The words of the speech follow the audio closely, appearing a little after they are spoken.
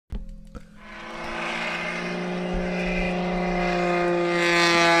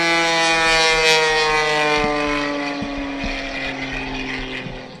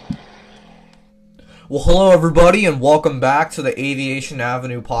Well, hello everybody, and welcome back to the Aviation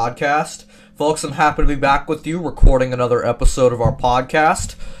Avenue podcast. Folks, I'm happy to be back with you, recording another episode of our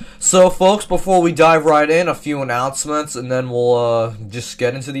podcast. So, folks, before we dive right in, a few announcements, and then we'll just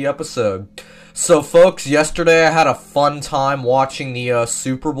get into the episode. So, folks, yesterday I had a fun time watching the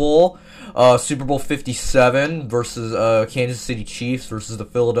Super Bowl. Super Bowl 57 versus Kansas City Chiefs versus the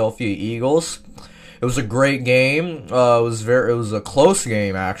Philadelphia Eagles. It was a great game. It was a close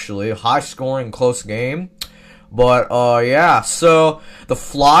game, actually, a high-scoring, close game. But yeah. So the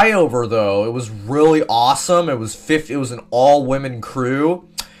flyover, though, it was really awesome. It was an all-women crew,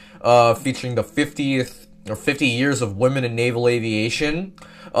 featuring the 50 years of women in naval aviation.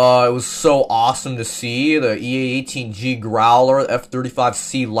 It was so awesome to see the EA-18G Growler,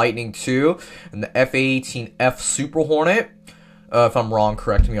 F-35C Lightning II, and the FA-18F Super Hornet. If I'm wrong,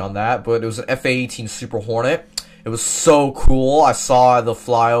 correct me on that, but it was an FA-18 Super Hornet. It was so cool. I saw the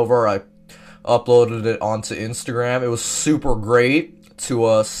flyover. I uploaded it onto Instagram. It was super great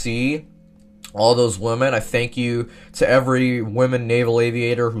to see all those women. I thank you to every women naval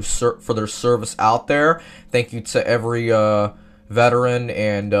aviator for their service out there. Thank you to every veteran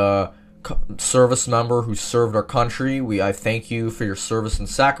and service member who served our country. I thank you for your service and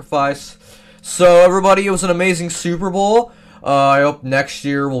sacrifice. So, everybody, it was an amazing Super Bowl. I hope next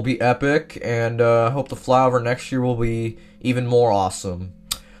year will be epic, and I hope the flyover next year will be even more awesome.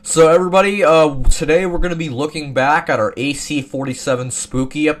 So everybody, today we're going to be looking back at our AC-47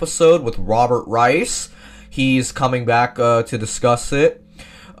 Spooky episode with Robert Rice. He's coming back to discuss it.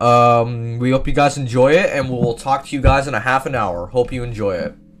 We hope you guys enjoy it, and we'll talk to you guys in a half an hour. Hope you enjoy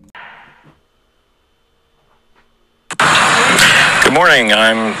it. Good morning,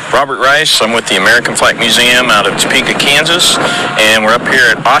 I'm Robert Rice. I'm with the American Flight Museum out of Topeka, Kansas, and we're up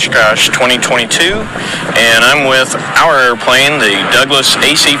here at Oshkosh 2022, and I'm with our airplane, the Douglas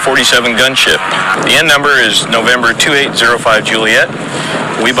AC-47 gunship. The N number is November 2805 Juliet.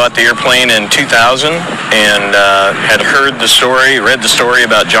 We bought the airplane in 2000 and had read the story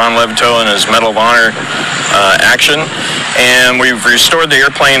about John Levitow and his Medal of Honor action, and we've restored the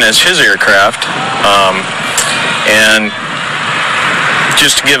airplane as his aircraft. And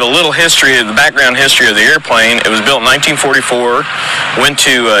just to give a little background history of the airplane, it was built in 1944, went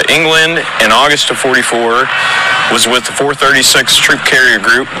to England in August of 44, was with the 436 Troop Carrier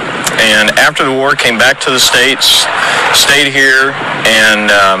Group, and after the war came back to the States, stayed here,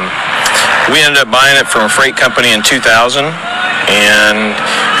 and we ended up buying it from a freight company in 2000, and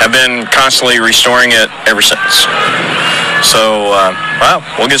have been constantly restoring it ever since. So,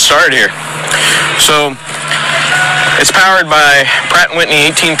 we'll get started here. So, it's powered by Pratt & Whitney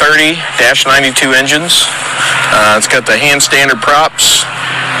 1830-92 engines. It's got the hand standard props,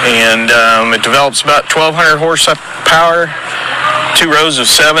 and it develops about 1,200 horsepower, 2 rows of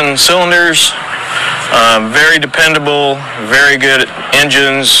 7 cylinders, very dependable, very good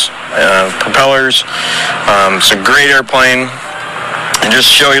engines, propellers. It's a great airplane. And just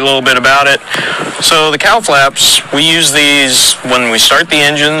show you a little bit about it. So the cowl flaps, we use these when we start the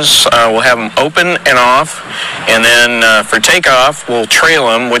engines. We'll have them open and off, and then for takeoff, we'll trail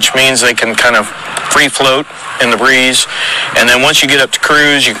them, which means they can kind of free float in the breeze. And then once you get up to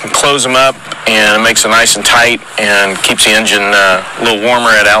cruise, you can close them up, and it makes it nice and tight and keeps the engine a little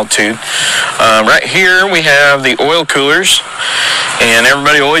warmer at altitude. Right here we have the oil coolers, and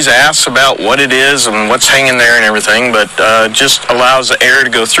everybody always asks about what it is and what's hanging there and everything, but just allows the air to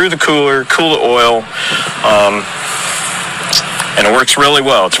go through the cooler, cool the oil, and it works really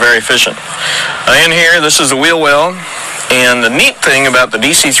well. It's very efficient. In here, this is the wheel well, and the neat thing about the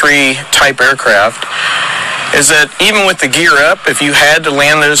DC-3 type aircraft is that even with the gear up, if you had to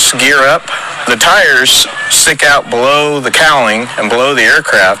land this gear up, the tires stick out below the cowling and below the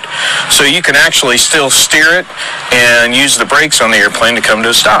aircraft, so you can actually still steer it and use the brakes on the airplane to come to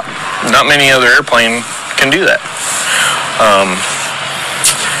a stop. Not many other airplane can do that.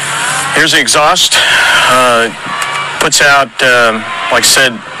 Here's the exhaust. Puts out, like I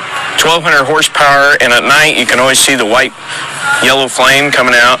said, 1,200 horsepower, and at night you can always see the white yellow flame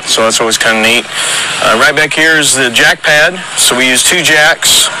coming out, so that's always kind of neat. Right back here is the jack pad, so we use 2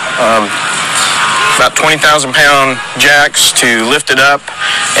 jacks, about 20,000 pound jacks to lift it up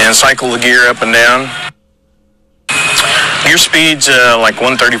and cycle the gear up and down. Gear speed's like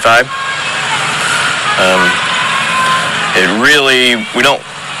 135. We don't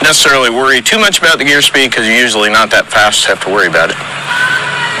necessarily worry too much about the gear speed because you're usually not that fast to have to worry about it.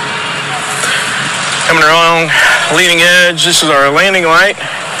 Coming along leading edge, this is our landing light.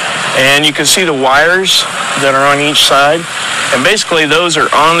 And you can see the wires that are on each side. And basically those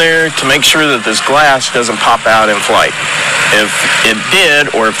are on there to make sure that this glass doesn't pop out in flight. If it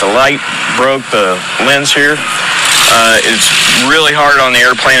did, or if the light broke the lens here, it's really hard on the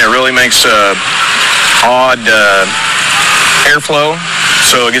airplane. It really makes odd airflow,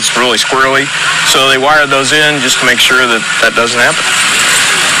 so it gets really squirrely. So they wired those in just to make sure that that doesn't happen.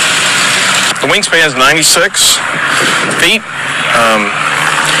 The wingspan is 96 feet.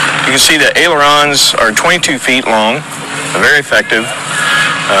 You can see the ailerons are 22 feet long, very effective.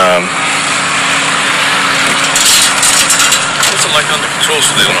 What's it like on the controls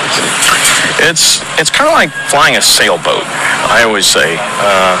for the ailerons? It's kind of like flying a sailboat, I always say.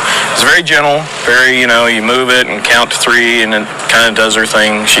 It's very gentle, very, you move it and count to 3 and it kind of does her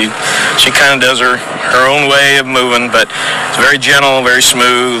thing. She kind of does her own way of moving, but it's very gentle, very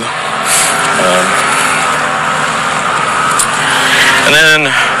smooth. And then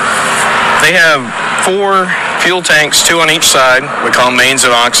they have 4 fuel tanks, 2 on each side. We call them mains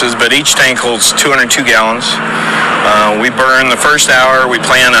and auxes, but each tank holds 202 gallons. We burn the first hour, we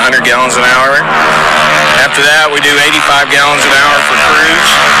plan 100 gallons an hour. After that, we do 85 gallons an hour for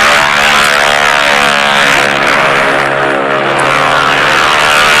cruise.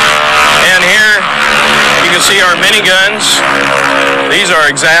 And here, you can see our miniguns. These are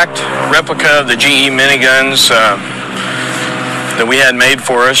exact replica of the GE miniguns that we had made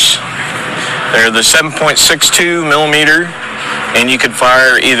for us. They're the 7.62 millimeter, and you could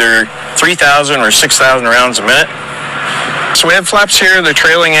fire either 3,000 or 6,000 rounds a minute. So we have flaps here, they're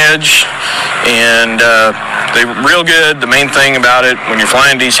trailing edge, and they're real good. The main thing about it, when you're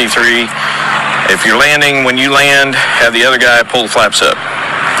flying DC-3, if you're landing, when you land, have the other guy pull the flaps up,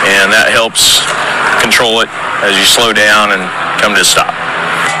 and that helps control it as you slow down and come to a stop.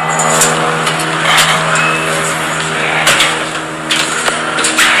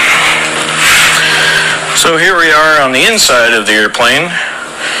 So here we are on the inside of the airplane,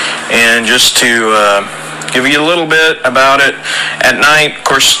 and just to give you a little bit about it, at night, of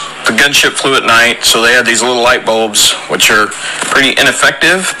course, the gunship flew at night, so they had these little light bulbs, which are pretty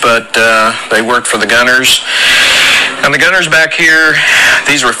ineffective, but they worked for the gunners. And the gunners back here,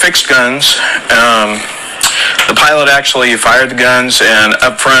 these were fixed guns. The pilot actually fired the guns, and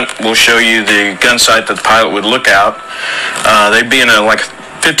up front we'll show you the gun sight that the pilot would look out. They'd be in a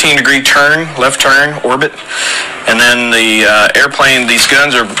 15-degree turn, left turn, orbit, and then the airplane, these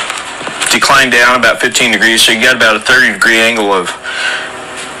guns are declined down about 15 degrees, so you got about a 30-degree angle of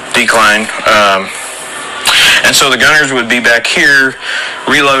decline. And so the gunners would be back here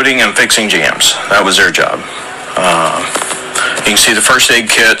reloading and fixing jams. That was their job. You can see the first aid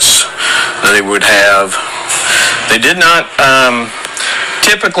kits that they would have. They did not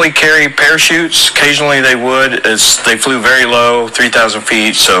typically carry parachutes. Occasionally they would, as they flew very low, 3,000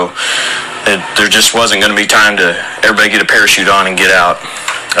 feet, so there just wasn't going to be time to everybody get a parachute on and get out.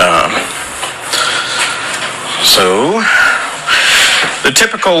 So the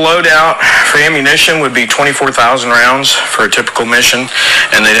typical loadout for ammunition would be 24,000 rounds for a typical mission,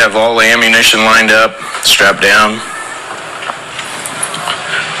 and they'd have all the ammunition lined up, strapped down.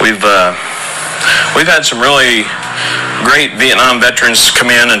 We've had some really great Vietnam veterans come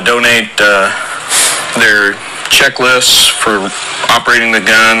in and donate their checklists for operating the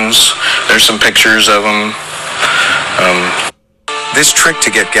guns. There's some pictures of them. This trick to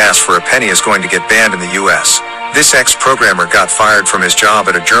get gas for a penny is going to get banned in the US. This ex-programmer got fired from his job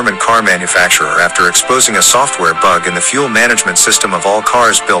at a German car manufacturer after exposing a software bug in the fuel management system of all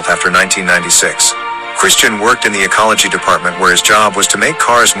cars built after 1996. Christian worked in the ecology department where his job was to make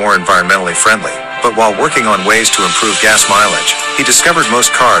cars more environmentally friendly, but while working on ways to improve gas mileage, he discovered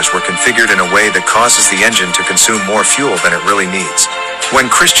most cars were configured in a way that causes the engine to consume more fuel than it really needs. When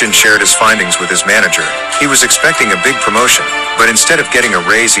Christian shared his findings with his manager, he was expecting a big promotion, but instead of getting a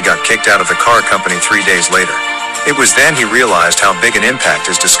raise he got kicked out of the car company 3 days later. It was then he realized how big an impact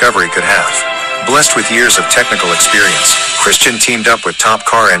his discovery could have. Blessed with years of technical experience, Christian teamed up with top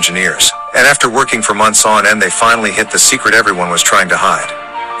car engineers, and after working for months on end they finally hit the secret everyone was trying to hide.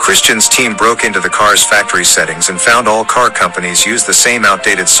 Christian's team broke into the car's factory settings and found all car companies use the same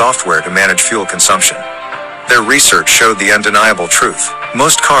outdated software to manage fuel consumption. Their research showed the undeniable truth.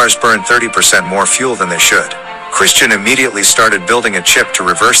 Most cars burn 30% more fuel than they should. Christian immediately started building a chip to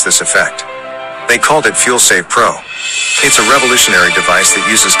reverse this effect. They called it FuelSave Pro. It's a revolutionary device that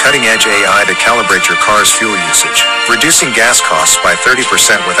uses cutting-edge AI to calibrate your car's fuel usage, reducing gas costs by 30%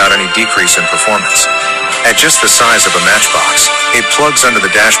 without any decrease in performance. At just the size of a matchbox, it plugs under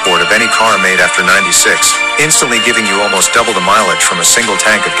the dashboard of any car made after '96, instantly giving you almost double the mileage from a single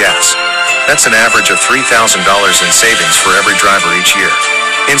tank of gas. That's an average of $3,000 in savings for every driver each year.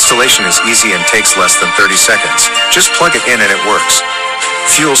 Installation is easy and takes less than 30 seconds. Just plug it in and it works.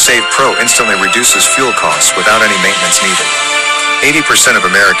 Fuel Save Pro instantly reduces fuel costs without any maintenance needed. 80% of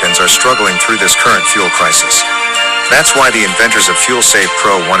Americans are struggling through this current fuel crisis. That's why the inventors of Fuel Save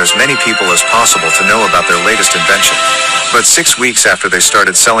Pro want as many people as possible to know about their latest invention. But 6 weeks after they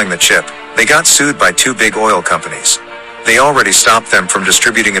started selling the chip, they got sued by 2 big oil companies. They already stopped them from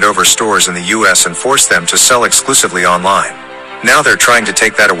distributing it over stores in the US and forced them to sell exclusively online. Now they're trying to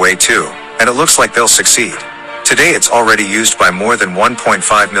take that away too, and it looks like they'll succeed. Today it's already used by more than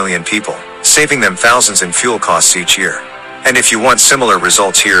 1.5 million people, saving them thousands in fuel costs each year. And if you want similar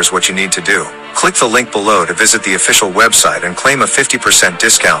results, here's what you need to do. Click the link below to visit the official website and claim a 50%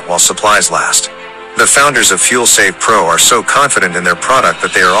 discount while supplies last. The founders of Fuel Save Pro are so confident in their product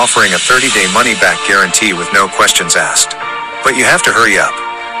that they are offering a 30-day money-back guarantee with no questions asked. But you have to hurry up.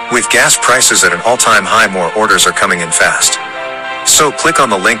 With gas prices at an all-time high, more orders are coming in fast. So click on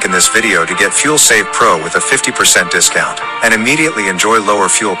the link in this video to get Fuel Save Pro with a 50% discount, and immediately enjoy lower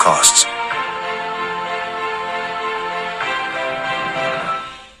fuel costs.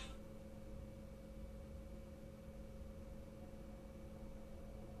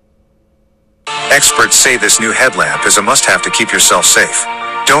 Experts say this new headlamp is a must-have to keep yourself safe.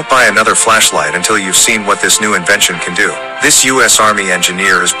 Don't buy another flashlight until you've seen what this new invention can do. This U.S. Army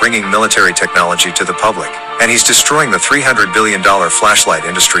engineer is bringing military technology to the public, and he's destroying the $300 billion flashlight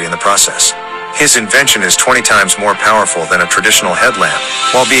industry in the process. His invention is 20 times more powerful than a traditional headlamp,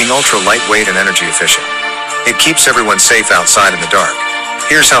 while being ultra-lightweight and energy efficient. It keeps everyone safe outside in the dark.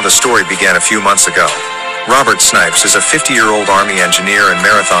 Here's how the story began a few months ago. Robert Snipes is a 50-year-old Army engineer and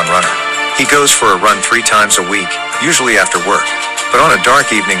marathon runner. He goes for a run 3 times a week, usually after work. But on a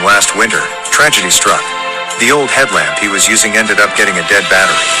dark evening last winter, tragedy struck. The old headlamp he was using ended up getting a dead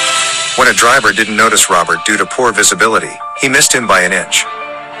battery. When a driver didn't notice Robert due to poor visibility, he missed him by an inch.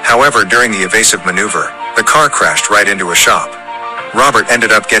 However, during the evasive maneuver, the car crashed right into a shop. Robert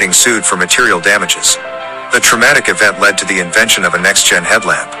ended up getting sued for material damages. The traumatic event led to the invention of a next-gen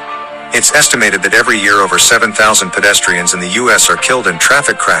headlamp. It's estimated that every year over 7,000 pedestrians in the U.S. are killed in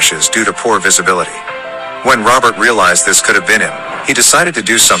traffic crashes due to poor visibility. When Robert realized this could have been him, he decided to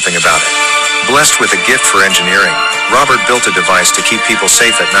do something about it. Blessed with a gift for engineering, Robert built a device to keep people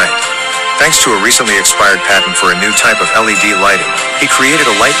safe at night. Thanks to a recently expired patent for a new type of LED lighting, he created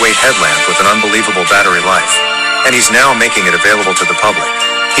a lightweight headlamp with an unbelievable battery life. And he's now making it available to the public.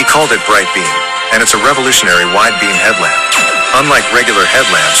 He called it Bright Beam, and it's a revolutionary wide beam headlamp. Unlike regular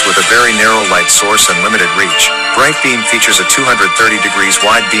headlamps with a very narrow light source and limited reach, Bright Beam features a 230 degrees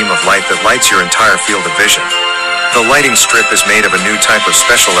wide beam of light that lights your entire field of vision. The lighting strip is made of a new type of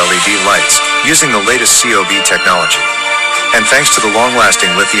special LED lights, using the latest COB technology. And thanks to the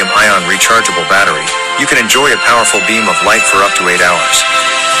long-lasting lithium-ion rechargeable battery, you can enjoy a powerful beam of light for up to 8 hours.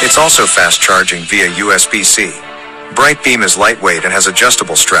 It's also fast-charging via USB-C. Bright Beam is lightweight and has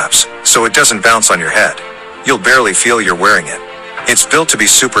adjustable straps, so it doesn't bounce on your head. You'll barely feel you're wearing it. It's built to be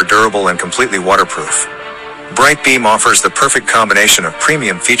super durable and completely waterproof. Bright Beam offers the perfect combination of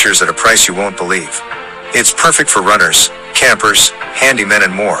premium features at a price you won't believe. It's perfect for runners, campers, handymen,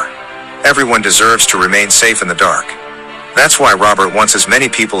 and more. Everyone deserves to remain safe in the dark. That's why Robert wants as many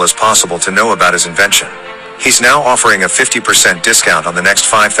people as possible to know about his invention. He's now offering a 50% discount on the next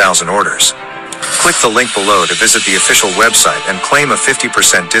 5,000 orders. Click the link below to visit the official website and claim a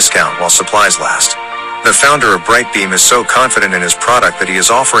 50% discount while supplies last. The founder of Bright Beam is so confident in his product that he is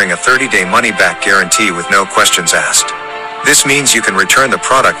offering a 30-day money-back guarantee with no questions asked. This means you can return the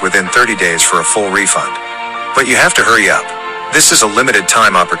product within 30 days for a full refund. But you have to hurry up. This is a limited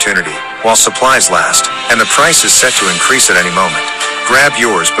time opportunity, while supplies last, and the price is set to increase at any moment. Grab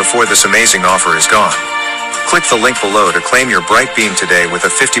yours before this amazing offer is gone. Click the link below to claim your Bright Beam today with a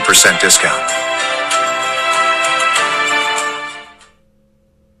 50% discount.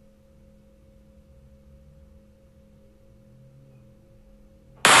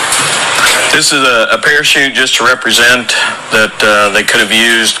 This is a parachute just to represent that they could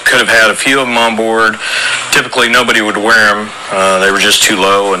have had a few of them on board. Typically nobody would wear them. They were just too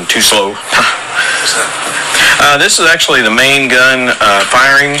low and too slow. This is actually the main gun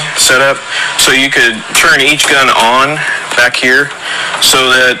firing setup. So you could turn each gun on back here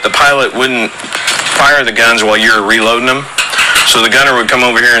so that the pilot wouldn't fire the guns while you're reloading them. So the gunner would come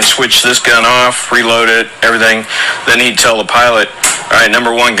over here and switch this gun off, reload it, everything. Then he'd tell the pilot, all right,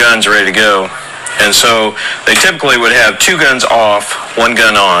 number 1 gun's ready to go. And so they typically would have 2 guns off, 1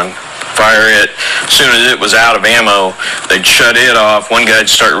 gun on, fire it. As soon as it was out of ammo, they'd shut it off, one guy'd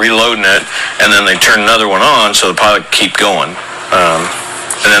start reloading it, and then they'd turn another one on so the pilot could keep going.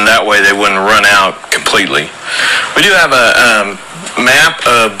 And then that way they wouldn't run out completely. We do have a map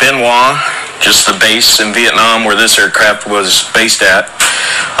of Bien Hoa, just the base in Vietnam where this aircraft was based at.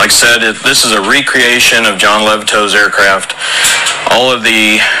 Like I said, this is a recreation of John Levitow's aircraft. All of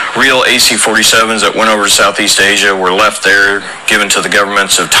the real AC-47s that went over to Southeast Asia were left there, given to the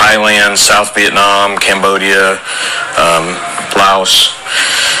governments of Thailand, South Vietnam, Cambodia, Laos.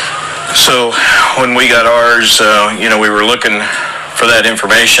 So when we got ours, we were looking for that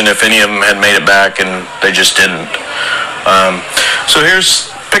information if any of them had made it back, and they just didn't. So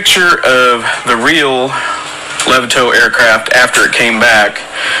here's a picture of the real Levitow aircraft after it came back.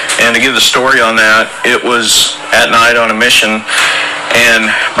 And to give the story on that, it was at night on a mission, and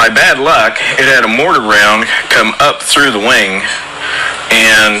by bad luck, it had a mortar round come up through the wing,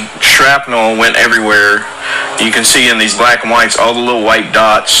 and shrapnel went everywhere. You can see in these black and whites, all the little white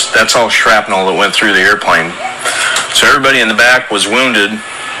dots, that's all shrapnel that went through the airplane. So everybody in the back was wounded.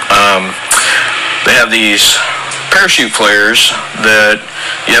 They have these parachute flares that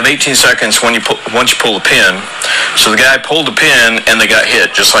you have 18 seconds once you pull the pin. So the guy pulled the pin and they got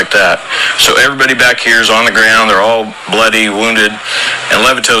hit just like that. So everybody back here is on the ground. They're all bloody, wounded. And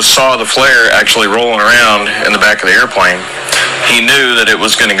Levitow saw the flare actually rolling around in the back of the airplane. He knew that it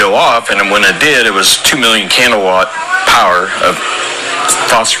was going to go off, and when it did, it was 2 million kilowatt power of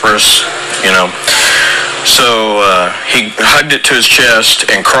phosphorus, So he hugged it to his chest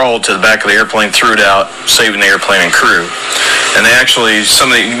and crawled to the back of the airplane, threw it out, saving the airplane and crew. And they actually,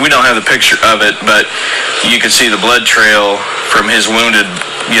 we don't have the picture of it, but you can see the blood trail from his wounded,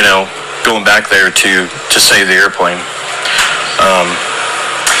 going back there to save the airplane.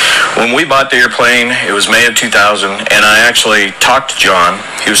 When we bought the airplane, it was May of 2000, and I actually talked to John.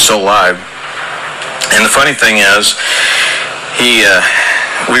 He was still alive. And the funny thing is,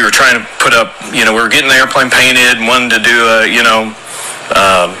 we were trying to put up, we were getting the airplane painted and wanted to do a,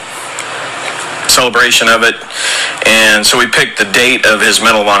 celebration of it. And so we picked the date of his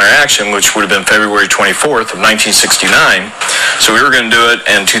Medal of Honor action, which would have been February 24th of 1969. So we were going to do it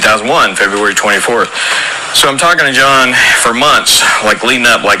in 2001, February 24th. So I'm talking to John for months, like leading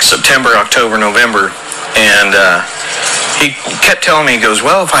up, like September, October, November. And he kept telling me, he goes,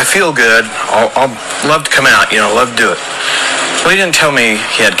 well, if I feel good, I'll love to come out, love to do it. Well, he didn't tell me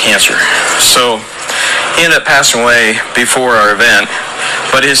he had cancer. So he ended up passing away before our event.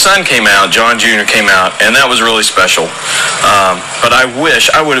 But his son came out, John Jr. came out, and that was really special. But I wish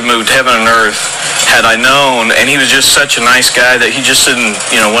I would have moved heaven and earth had I known, and he was just such a nice guy that he just didn't,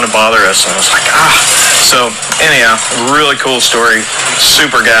 want to bother us. And I was like, So anyhow, really cool story,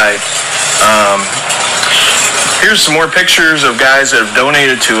 super guy. Here's some more pictures of guys that have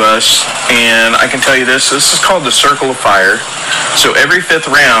donated to us, and I can tell you this is called the Circle of Fire. So every fifth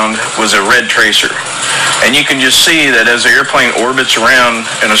round was a red tracer. And you can just see that as the airplane orbits around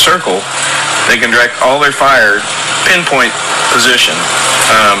in a circle, they can direct all their fire, pinpoint position.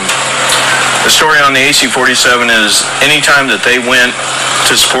 The story on the AC-47 is anytime that they went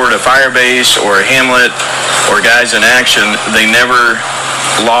to support a fire base or a hamlet or guys in action, they never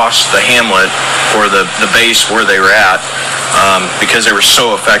lost the hamlet or the base where they were at because they were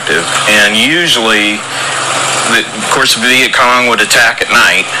so effective. And usually, of course, the Viet Cong would attack at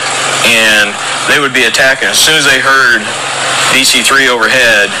night, and they would be attacking. As soon as they heard DC-3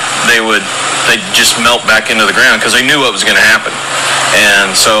 overhead, they'd just melt back into the ground because they knew what was going to happen.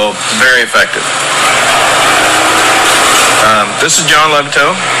 And so, very effective. This is John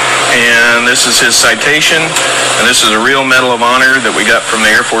Levitow, and this is his citation, and this is a real Medal of Honor that we got from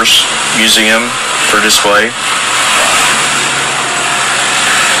the Air Force Museum for display.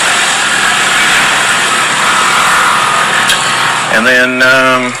 And then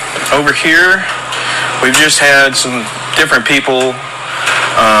over here, we've just had some different people.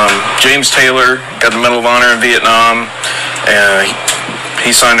 James Taylor got the Medal of Honor in Vietnam.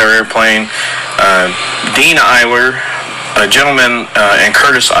 He signed our airplane. Dean Eiler, a gentleman, and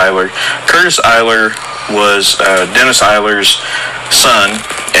Curtis Eiler. Curtis Eiler was Dennis Eiler's son,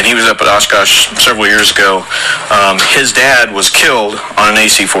 and he was up at Oshkosh several years ago. His dad was killed on an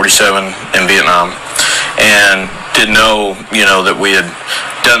AC-47 in Vietnam, and didn't know, that we had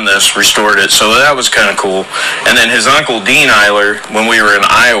done this, restored it. So that was kind of cool. And then his uncle, Dean Eiler, when we were in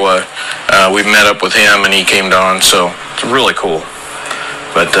Iowa, we met up with him, and he came down. So it's really cool.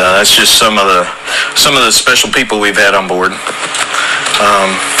 But that's just some of the special people we've had on board.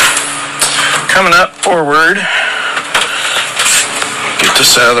 Coming up forward, get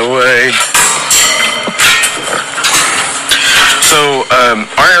this out of the way. So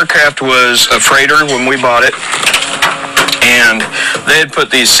our aircraft was a freighter when we bought it, and they had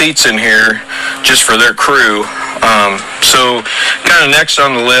put these seats in here just for their crew So kind of next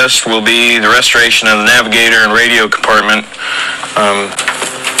on the list will be the restoration of the navigator and radio compartment.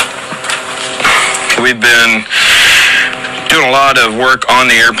 We've been doing a lot of work on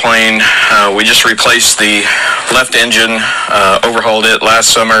the airplane. We just replaced the left engine, overhauled it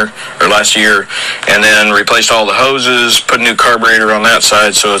last year, and then replaced all the hoses, put a new carburetor on that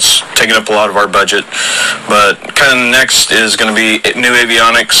side, so it's taking up a lot of our budget. But kind of next is going to be new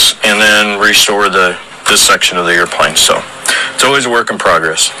avionics, and then restore this section of the airplane. So it's always a work in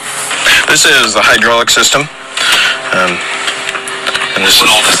progress. This is the hydraulic system, and this What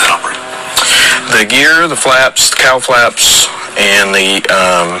all does that operate? the gear, the flaps, the cowl flaps, and the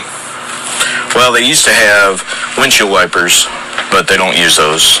well, they used to have windshield wipers, but they don't use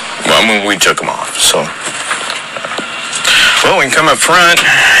those. Well, I mean, we took them off. So, well, we can come up front,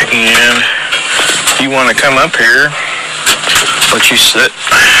 and if you want to come up here, let you sit.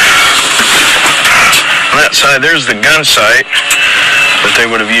 On that side, there's the gun sight, but they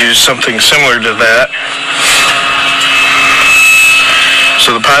would have used something similar to that.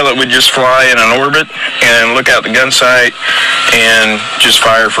 So the pilot would just fly in an orbit and look out the gun sight and just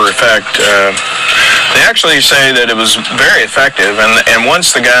fire for effect. They actually say that it was very effective, and once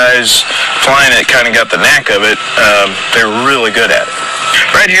the guys flying it kind of got the knack of it, they were really good at it.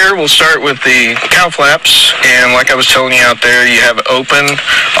 Right here, we'll start with the cowl flaps, and like I was telling you out there, you have open,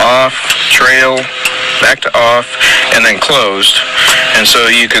 off, trail, back to off, and then closed. And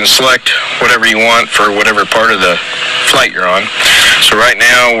so you can select whatever you want for whatever part of the flight you're on. So right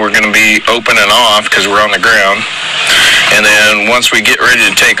now we're going to be open and off because we're on the ground. And then once we get ready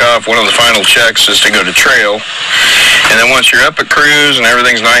to take off, one of the final checks is to go to trail. And then once you're up at cruise and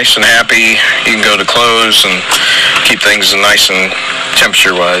everything's nice and happy, you can go to close and keep things nice and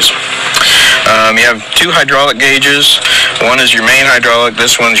temperature-wise. You have two hydraulic gauges. One is your main hydraulic.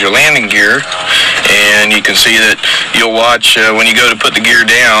 This one's your landing gear. And you can see that you'll watch when you go to put the gear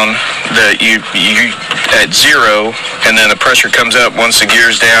down that you at zero, and then the pressure comes up once the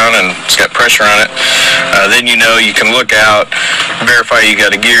gear's down and it's got pressure on it. Then you know you can look out, verify you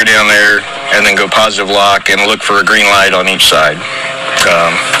got a gear down there, and then go positive lock and look for a green light on each side.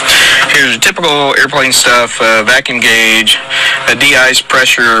 Here's typical airplane stuff, vacuum gauge, a de-ice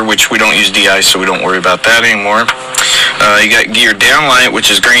pressure, which we don't use de-ice, so we don't worry about that anymore. You got gear downlight,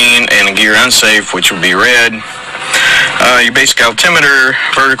 which is green, and a gear unsafe, which would be red. Your basic altimeter,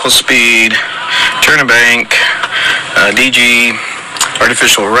 vertical speed, turn and bank, DG,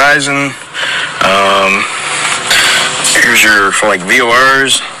 artificial horizon. Here's your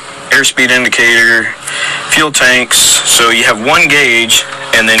VORs, airspeed indicator, fuel tanks. So you have one gauge,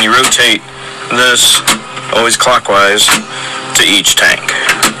 and then you rotate this always clockwise to each tank.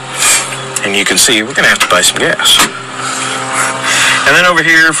 And you can see we're going to have to buy some gas. And then over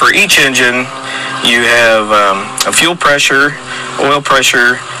here for each engine, you have a fuel pressure, oil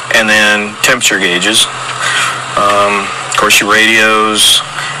pressure, and then temperature gauges. Of course, your radios,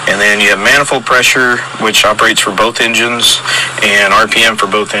 and then you have manifold pressure, which operates for both engines, and RPM for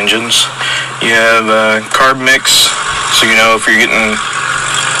both engines. You have carb mix, so you know if you're getting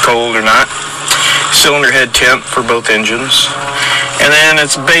cold or not. Cylinder head temp for both engines. And then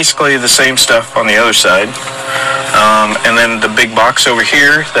it's basically the same stuff on the other side. And then the big box over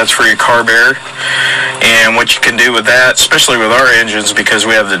here, that's for your carb air. And what you can do with that, especially with our engines, because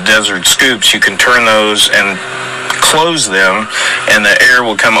we have the Desert Scoops, you can turn those and close them, and the air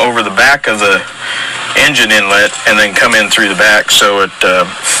will come over the back of the engine inlet and then come in through the back. So it,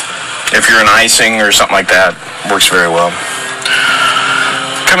 if you're in icing or something like that, works very well.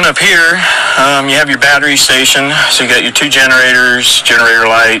 Coming up here, you have your battery station. So you got your two generators, generator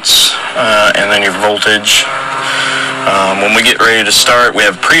lights, and then your voltage. When we get ready to start, we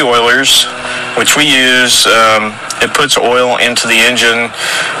have pre-oilers, which we use. It puts oil into the engine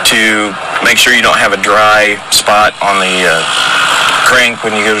to make sure you don't have a dry spot on the crank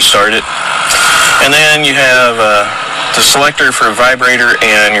when you go to start it. And then you have the selector for a vibrator,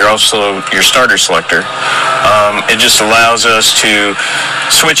 and your starter selector. It just allows us to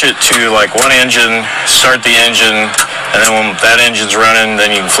switch it to like one engine, start the engine, and then when that engine's running,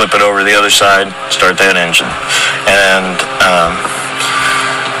 then you can flip it over to the other side, start that engine. And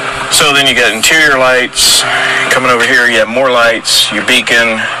so then you got interior lights. Coming over here, you have more lights, your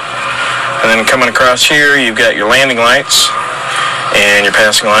beacon, and then coming across here, you've got your landing lights and your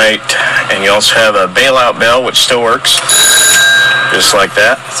passing light, and you also have a bailout bell, which still works, just like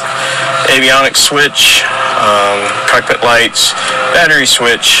that. Avionics switch, cockpit lights, battery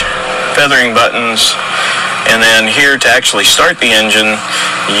switch, feathering buttons, and then here to actually start the engine,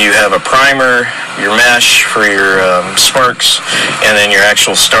 you have a primer, your mesh for your sparks, and then your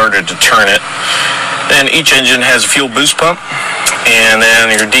actual starter to turn it. Then each engine has a fuel boost pump, and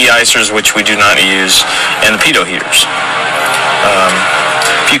then your de-icers, which we do not use, and the pitot heaters.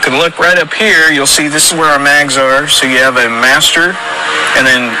 If you can look right up here, you'll see this is where our mags are. So you have a master and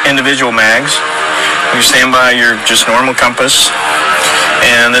then individual mags. You stand by your just normal compass.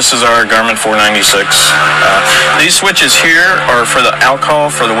 And this is our Garmin 496. These switches here are for the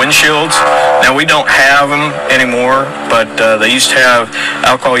alcohol for the windshields. Now we don't have them anymore, but they used to have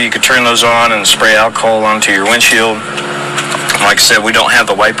alcohol. You could turn those on and spray alcohol onto your windshield. Like I said, we don't have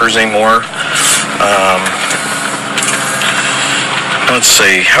the wipers anymore. Let's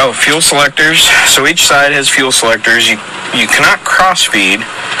see. Oh, fuel selectors. So each side has fuel selectors. You cannot cross feed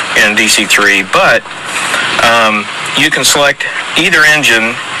in DC3, but you can select either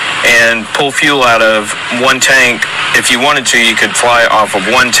engine and pull fuel out of one tank. If you wanted to, you could fly off of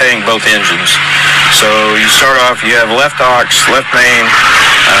one tank, both engines. So you start off, you have left aux, left main,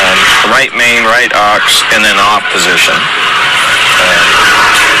 right main, right aux, and then off position.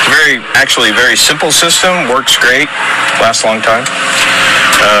 Actually very simple system, works great, lasts a long time.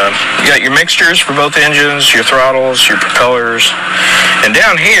 You got your mixtures for both engines, your throttles, your propellers, and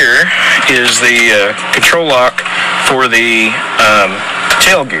down here is the control lock for the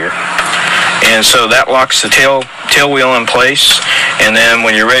tail gear. And so that locks the tail wheel in place, and then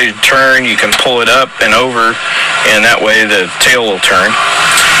when you're ready to turn, you can pull it up and over, and that way the tail will turn.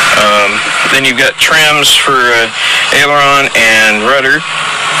 Then you've got trims for aileron and rudder,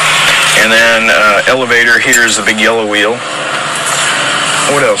 and then elevator. Here's the big yellow wheel.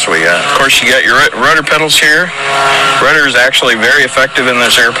 What else we got? Of course, you got your rudder pedals here. Rudder is actually very effective in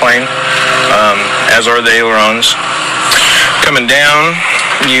this airplane, as are the ailerons. Coming down,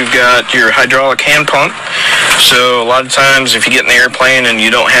 you've got your hydraulic hand pump. So a lot of times if you get in the airplane and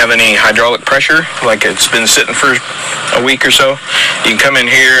you don't have any hydraulic pressure, like it's been sitting for a week or so, you can come in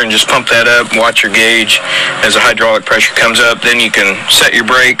here and just pump that up, watch your gauge as the hydraulic pressure comes up. Then you can set your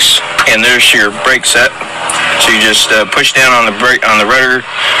brakes, and there's your brake set. So you just push down on the brake, on the rudder,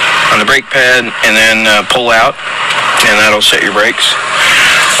 on the brake pad, and then pull out, and that'll set your brakes.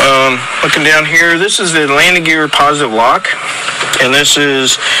 Looking down here, this is the landing gear positive lock, and this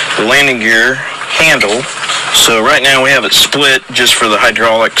is the landing gear handle. So right now we have it split just for the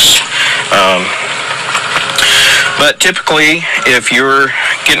hydraulics. But typically, if you're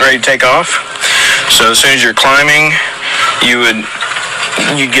getting ready to take off, so as soon as you're climbing, you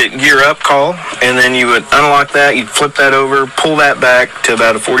get gear up call, and then you would unlock that, you'd flip that over, pull that back to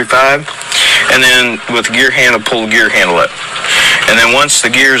about a 45, and then with the gear handle, pull the gear handle up. And then once the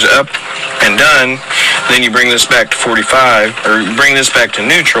gear's up and done, then you bring this back to 45, or bring this back to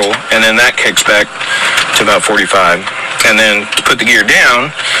neutral, and then that kicks back to about 45. And then to put the gear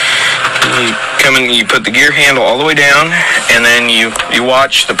down, you come in, you put the gear handle all the way down, and then you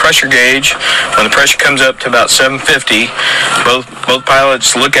watch the pressure gauge. When the pressure comes up to about 750, both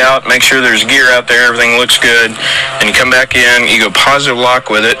pilots look out, make sure there's gear out there, everything looks good, and you come back in, you go positive lock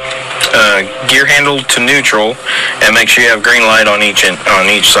with it, gear handle to neutral, and make sure you have green light on each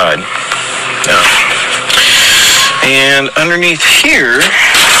side. And underneath here,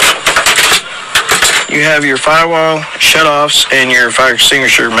 you have your firewall shutoffs and your fire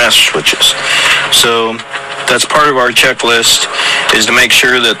extinguisher master switches. So that's part of our checklist, is to make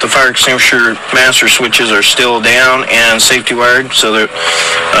sure that the fire extinguisher master switches are still down and safety wired, so that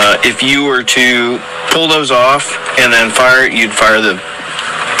if you were to pull those off and then fire it, you'd fire the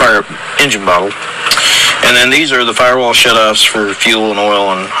fire engine bottle. And then these are the firewall shutoffs for fuel and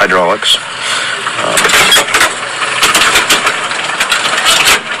oil and hydraulics.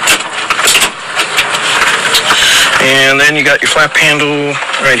 And then you got your flap handle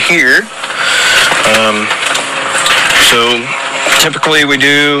right here. So typically we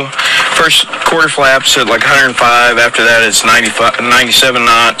do first quarter flaps at like 105. After that it's 97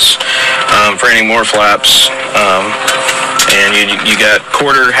 knots for any more flaps. And you got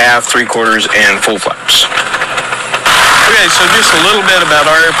quarter, half, 3/4, and full flaps. Okay, so just a little bit about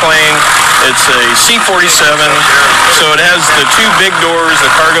our airplane. It's a C-47, so it has the two big doors,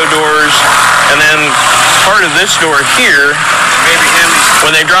 the cargo doors, and then part of this door here,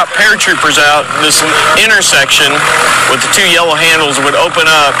 when they drop paratroopers out, this intersection with the two yellow handles would open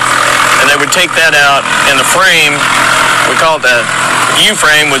up, and they would take that out, and the frame, we call it the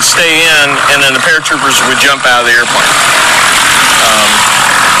U-frame, would stay in, and then the paratroopers would jump out of the airplane.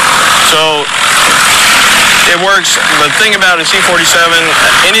 So it works. The thing about a C-47,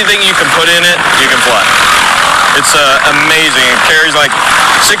 anything you can put in it, you can fly. It's amazing. It carries like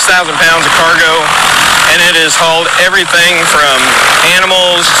 6,000 pounds of cargo, and it has hauled everything from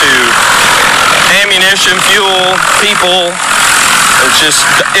animals to ammunition, fuel, people.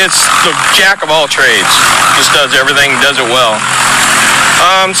 It's the jack of all trades. Just does everything, does it well.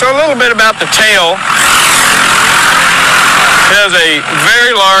 So a little bit about the tail. It has a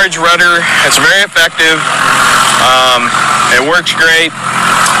very large rudder. It's very effective. It works great.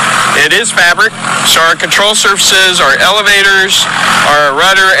 It is fabric, so our control surfaces, our elevators, our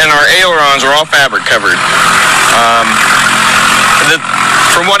rudder, and our ailerons are all fabric covered.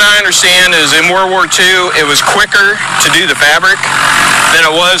 From what I understand is in World War II, it was quicker to do the fabric than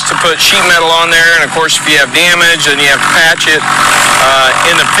it was to put sheet metal on there. And of course, if you have damage, then you have to patch it.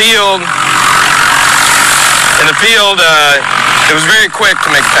 In the field, it was very quick to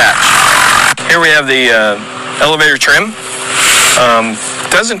make a patch. Here we have the elevator trim.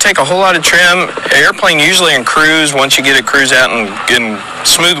 Doesn't take a whole lot of trim. Airplane usually in cruise, once you get a cruise out and in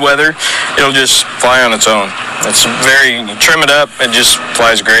smooth weather, it'll just fly on its own. It's you trim it up, it just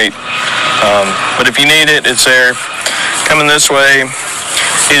flies great. But if you need it, it's there. Coming this way,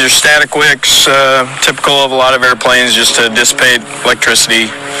 these are static wicks, typical of a lot of airplanes, just to dissipate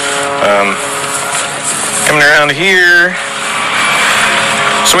electricity. Coming around here,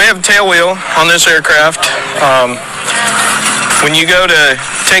 so we have a tail wheel on this aircraft. When you go to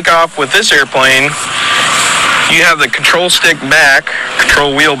take off with this airplane, you have the control stick back,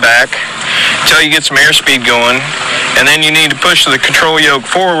 control wheel back, until you get some airspeed going, and then you need to push the control yoke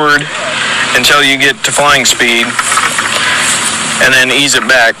forward until you get to flying speed, and then ease it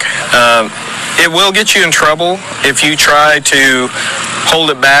back. It will get you in trouble if you try to hold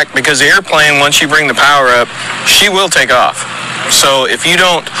it back, because the airplane, once you bring the power up, she will take off. So if you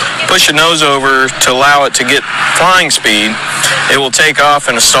don't push the nose over to allow it to get flying speed, it will take off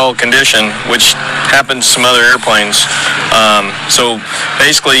in a stalled condition, which happens to some other airplanes. So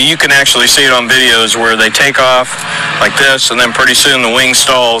basically you can actually see it on videos where they take off like this, and then pretty soon the wing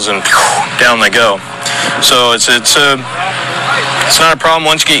stalls and down they go. So it's not a problem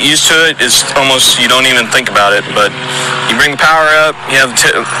once you get used to it. It's almost, you don't even think about it. But you bring the power up, you have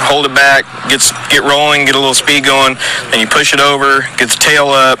hold it back, get rolling, get a little speed going, then you push it over, get the tail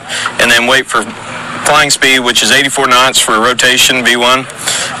up, and then wait for flying speed, which is 84 knots for rotation, V1,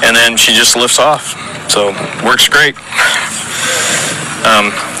 and then she just lifts off. So works great.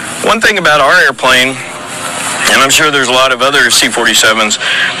 One thing about our airplane, and I'm sure there's a lot of other C-47s,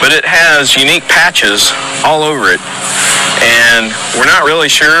 but it has unique patches all over it. And we're not really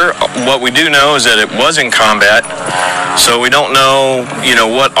sure. What we do know is that it was in combat, so we don't know,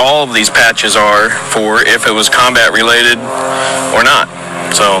 what all of these patches are for, if it was combat related or not.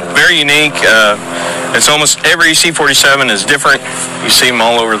 So very unique. It's almost every C-47 is different. You see them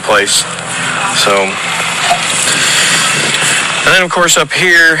all over the place. So, and then of course up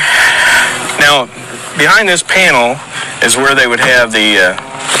here, now behind this panel is where they would have the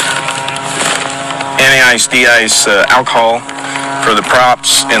anti-ice, de-ice alcohol for the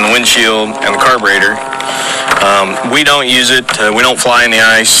props and the windshield and the carburetor. We don't use it. We don't fly in the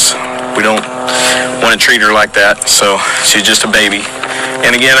ice. We don't want to treat her like that, so she's just a baby.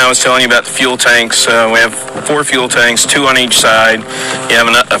 And again, I was telling you about the fuel tanks. We have 4 fuel tanks, 2 on each side. You have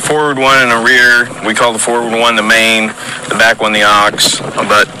a forward one and a rear. We call the forward one the main, the back one the aux,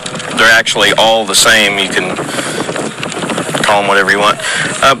 but they're actually all the same. You can call them whatever you want.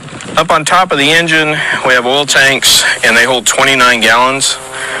 Up on top of the engine, we have oil tanks, and they hold 29 gallons.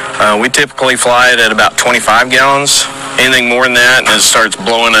 We typically fly it at about 25 gallons. Anything more than that, and it starts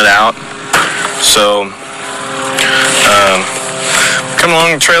blowing it out. So, come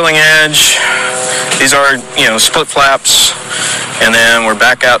along the trailing edge. These are, split flaps. And then we're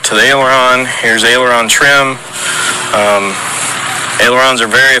back out to the aileron. Here's aileron trim. Ailerons are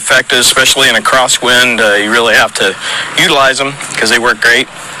very effective, especially in a crosswind. You really have to utilize them because they work great.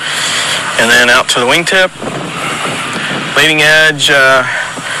 And then out to the wingtip. Leading edge.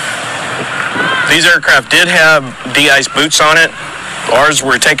 These aircraft did have de-ice boots on it. Ours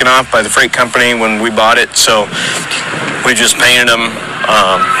were taken off by the freight company when we bought it, so we just painted them.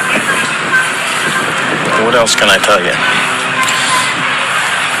 What else can I tell you?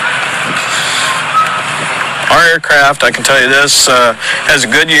 Our aircraft, I can tell you this, has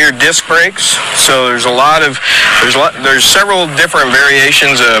Goodyear disc brakes. So there's several different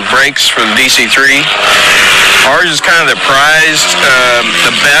variations of brakes for the DC-3. Ours is kind of the prized,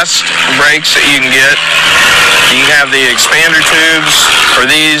 the best brakes that you can get. You can have the expander tubes for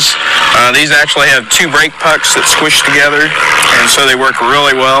these. These actually have 2 brake pucks that squish together, and so they work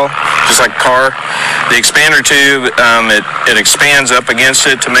really well, just like a car. The expander tube, it expands up against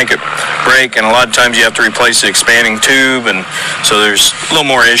it to make it brake, and a lot of times you have to replace the expanding tube, and so there's a little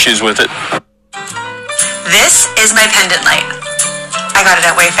more issues with it. This is my pendant light. I got it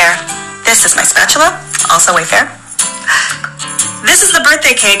at Wayfair. This is my spatula, also Wayfair. This is the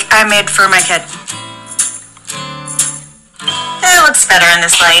birthday cake I made for my kid. It looks better in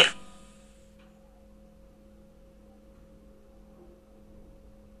this light.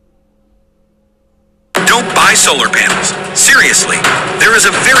 Don't buy solar panels. Seriously, there is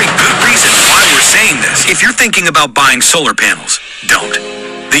a very good reason why we're saying this. If you're thinking about buying solar panels, don't.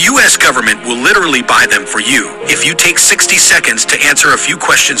 The U.S. government will literally buy them for you if you take 60 seconds to answer a few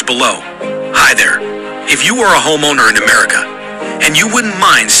questions below. Hi there. If you are a homeowner in America, and you wouldn't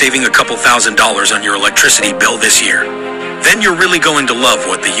mind saving a couple $1,000s on your electricity bill this year, then you're really going to love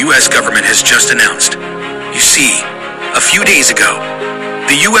what the U.S. government has just announced. You see, a few days ago,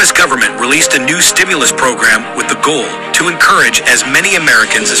 the U.S. government released a new stimulus program with the goal to encourage as many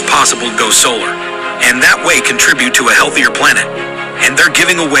Americans as possible to go solar, and that way contribute to a healthier planet. And they're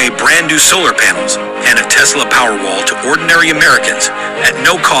giving away brand new solar panels and a Tesla Powerwall to ordinary Americans at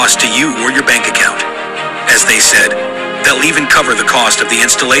no cost to you or your bank account. As they said, they'll even cover the cost of the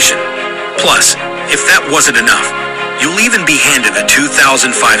installation. Plus, if that wasn't enough, you'll even be handed a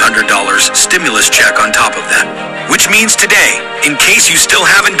 $2,500 stimulus check on top of that. Which means today, in case you still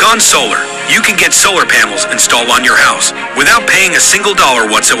haven't gone solar, you can get solar panels installed on your house without paying a single dollar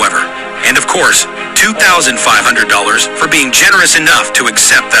whatsoever. And of course, $2,500 for being generous enough to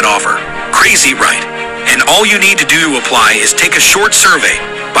accept that offer. Crazy, right? And all you need to do to apply is take a short survey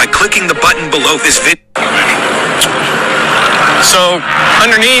by clicking the button below this video. So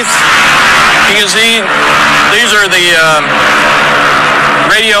underneath, you can see these are the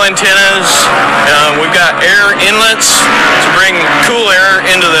radio antennas. We've got air inlets to bring cool air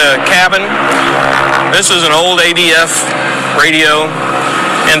into the cabin. This is an old ADF radio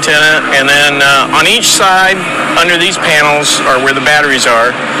antenna, and then on each side under these panels are where the batteries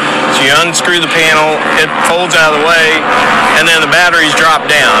are. So you unscrew the panel, it folds out of the way, and then the batteries drop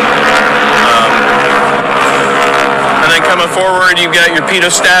down. And then coming forward, you've got your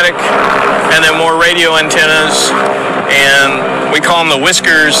pitot-static, and then more radio antennas, and we call them the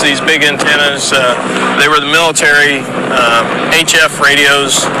whiskers, these big antennas. They were the military HF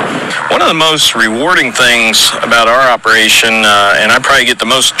radios. One of the most rewarding things about our operation, and I probably get the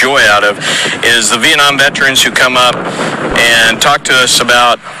most joy out of, is the Vietnam veterans who come up and talk to us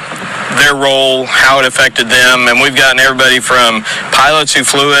about their role, how it affected them, and we've gotten everybody from pilots who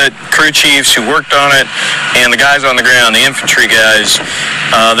flew it, crew chiefs who worked on it, and the guys on the ground, the infantry guys.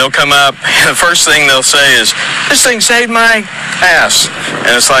 They'll come up, and the first thing they'll say is, "This thing saved my ass."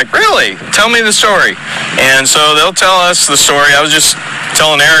 And it's like, really? Tell me the story. And so they'll tell us the story. I was just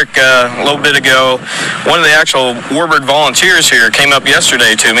telling Eric a little bit ago, one of the actual Warbird volunteers here came up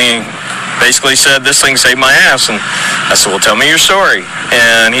yesterday to me, basically said, "This thing saved my ass." And I said, "Well, tell me your story."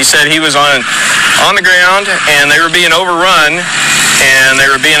 And he said he was on the ground, and they were being overrun, and they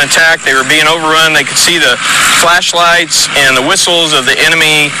were being attacked. They were being overrun. They could see the flashlights and the whistles of the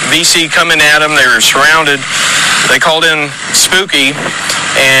enemy VC coming at them. They were surrounded. They called in Spooky,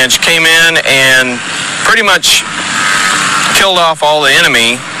 and she came in and pretty much killed off all the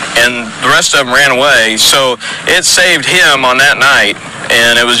enemy, and the rest of them ran away. So it saved him on that night.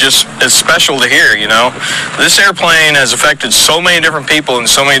 And it's special to hear, you know. This airplane has affected so many different people in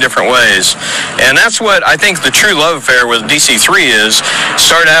so many different ways. And that's what I think the true love affair with DC-3 is.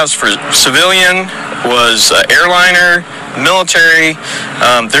 Started out for civilian, was airliner, military.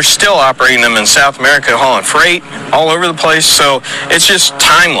 They're still operating them in South America, hauling freight all over the place. So it's just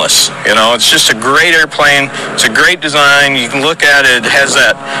timeless, you know. It's just a great airplane. It's a great design. You can look at it. It has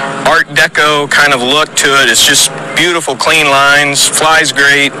that Art Deco kind of look to it. It's just beautiful, clean lines. Flies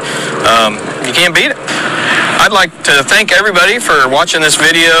great. You can't beat it. I'd like to thank everybody for watching this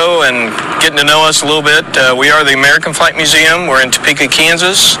video and getting to know us a little bit. We are the American Flight Museum. We're in Topeka,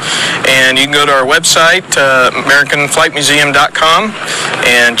 Kansas. And you can go to our website, AmericanFlightMuseum.com,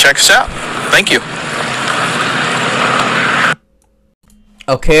 and check us out. Thank you.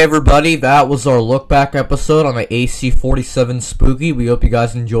 Okay, everybody, that was our look back episode on the AC-47 Spooky. We hope you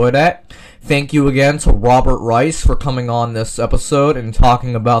guys enjoyed that. Thank you again to Robert Rice for coming on this episode and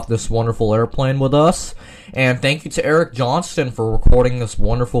talking about this wonderful airplane with us. And thank you to Eric Johnston for recording this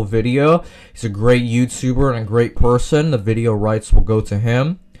wonderful video. He's a great YouTuber and a great person. The video rights will go to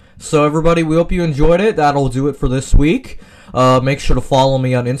him. So everybody, we hope you enjoyed it. That'll do it for this week. Make sure to follow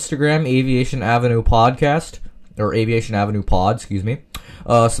me on Instagram, Aviation Avenue Podcast, or Aviation Avenue Pod, excuse me.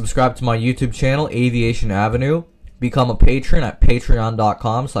 Subscribe to my YouTube channel, Aviation Avenue. Become a patron at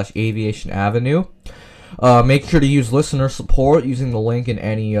patreon.com/aviationavenue. Make sure to use listener support using the link in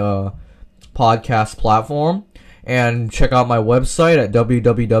any podcast platform. and check out my website at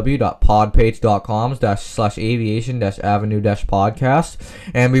www.podpage.com/aviation-avenue-podcast.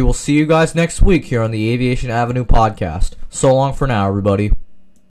 And we will see you guys next week here on the Aviation Avenue podcast. So long for now, everybody.